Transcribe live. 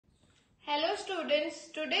students,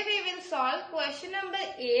 today we will solve question number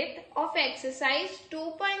 8 of exercise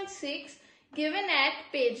 2.6 given at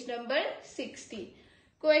page number 60.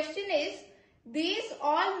 Question is, these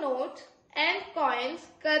all notes and coins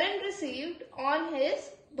Karan received on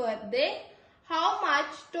his birthday. How much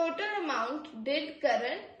total amount did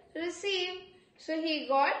Karan receive? So he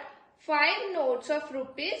got 5 notes of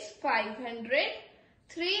rupees 500,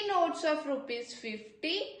 3 notes of rupees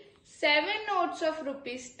 50, 7 notes of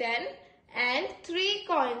rupees 10 and 3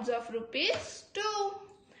 coins of rupees 2.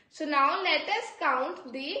 So now let us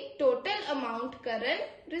count the total amount Karan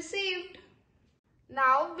received.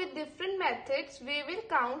 Now with different methods we will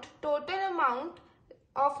count total amount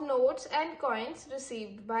of notes and coins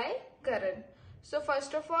received by Karan. So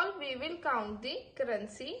first of all we will count the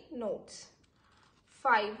currency notes.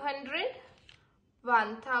 500,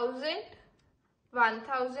 1000,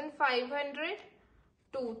 1500,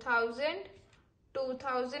 2000,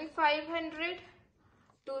 2500,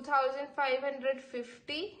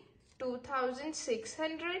 2550,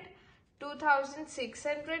 2600,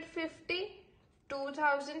 2650,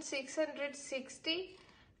 2660,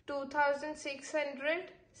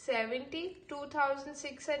 2670,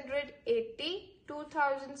 2680,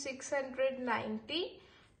 2690,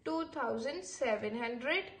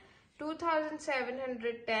 2700,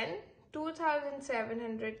 2710,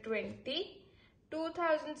 2720,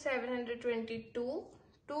 2722,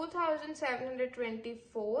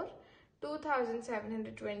 2724,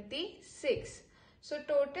 2726. So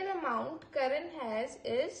total amount Karan has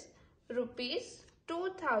is rupees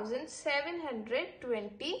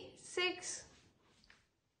 2726.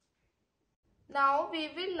 Now we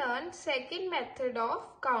will learn second method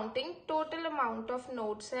of counting total amount of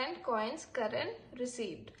notes and coins Karan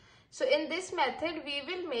received. So in this method we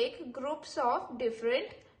will make groups of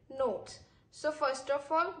different notes. So first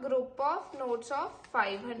of all, group of notes of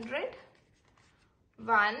 500.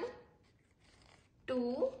 1,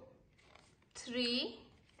 2, 3,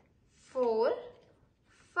 4,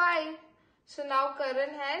 5. So now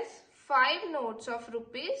Karan has 5 notes of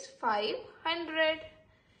rupees 500.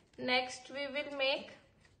 Next we will make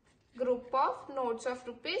group of notes of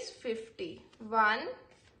rupees 50. 1,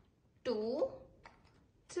 2,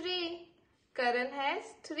 3. Karan has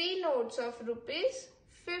 3 notes of rupees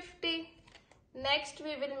 50. Next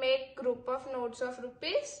we will make group of notes of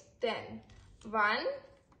rupees 10. 1,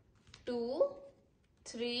 2,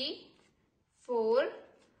 3, 4,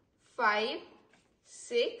 5,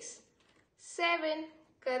 6, 7.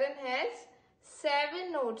 Karan has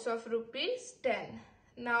 7 notes of rupees 10.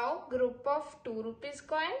 Now group of 2 rupees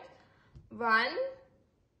coins. 1,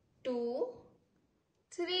 2,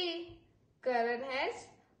 3. Karan has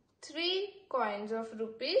 3 coins of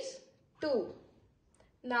rupees 2.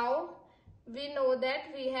 Now we know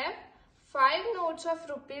that we have 5 notes of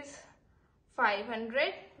rupees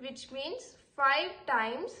 500, which means 5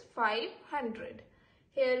 times 500.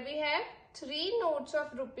 Here we have 3 notes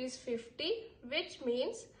of rupees 50, which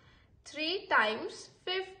means 3 times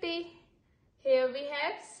 50. Here we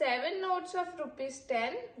have 7 notes of rupees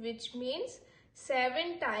 10, which means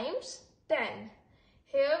 7 times 10.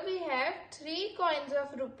 Here we have 3 coins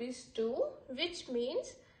of rupees 2, which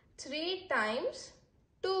means 3 times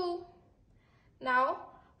 2. Now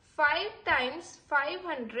 5 times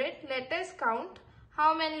 500, let us count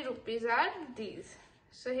how many rupees are these.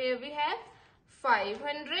 So here we have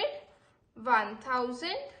 500,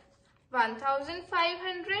 1000,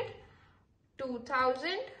 1500,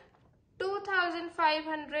 2000,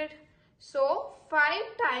 2500. So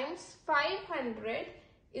 5 times 500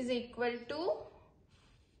 is equal to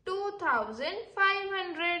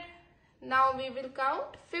 2500. Now we will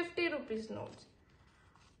count 50 rupees notes.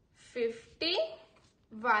 50,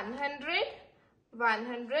 100,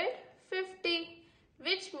 150,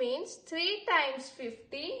 which means 3 times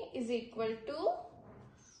 50 is equal to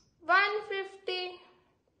 150.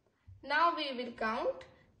 Now we will count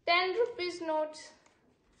 10 rupees notes.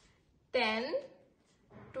 10,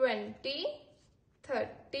 20,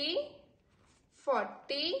 30,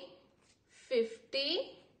 40,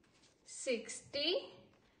 50, 60,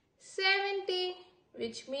 70,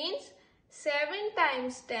 which means 7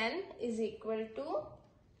 times 10 is equal to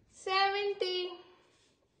 70.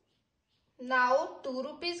 Now 2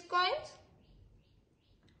 rupees coins.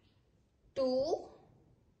 2,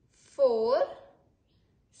 4,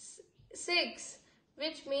 6,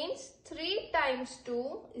 which means 3 times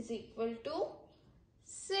 2 is equal to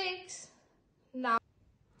 6. Now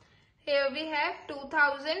here we have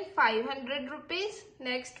 2500 rupees,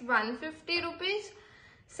 next 150 rupees,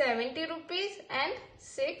 70 rupees and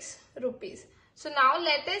 6 rupees. So now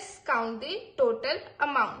let us count the total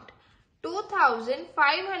amount.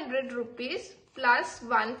 2500 rupees plus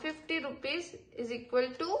 150 rupees is equal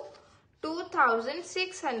to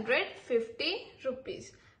 2650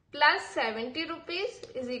 rupees plus 70 rupees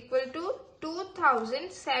is equal to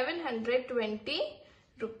 2720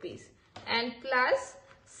 rupees and plus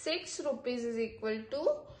 6 rupees is equal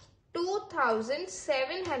to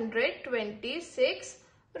 2726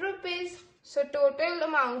 rupees. So total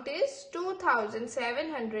amount is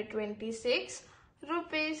 2726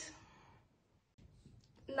 rupees.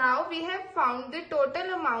 Now we have found the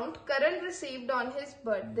total amount Karan received on his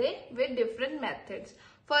birthday with different methods.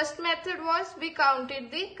 First method was we counted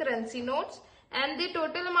the currency notes and the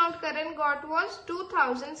total amount Karan got was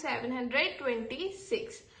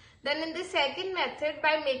 2726. Then in the second method,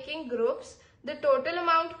 by making groups, the total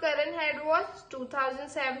amount Karan had was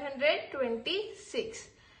 2726.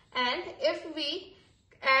 And if we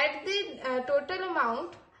add the total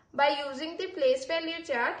amount by using the place value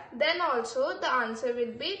chart, then also the answer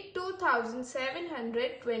will be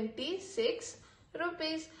 2726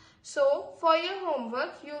 rupees. So for your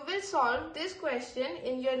homework, you will solve this question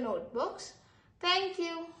in your notebooks. Thank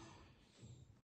you.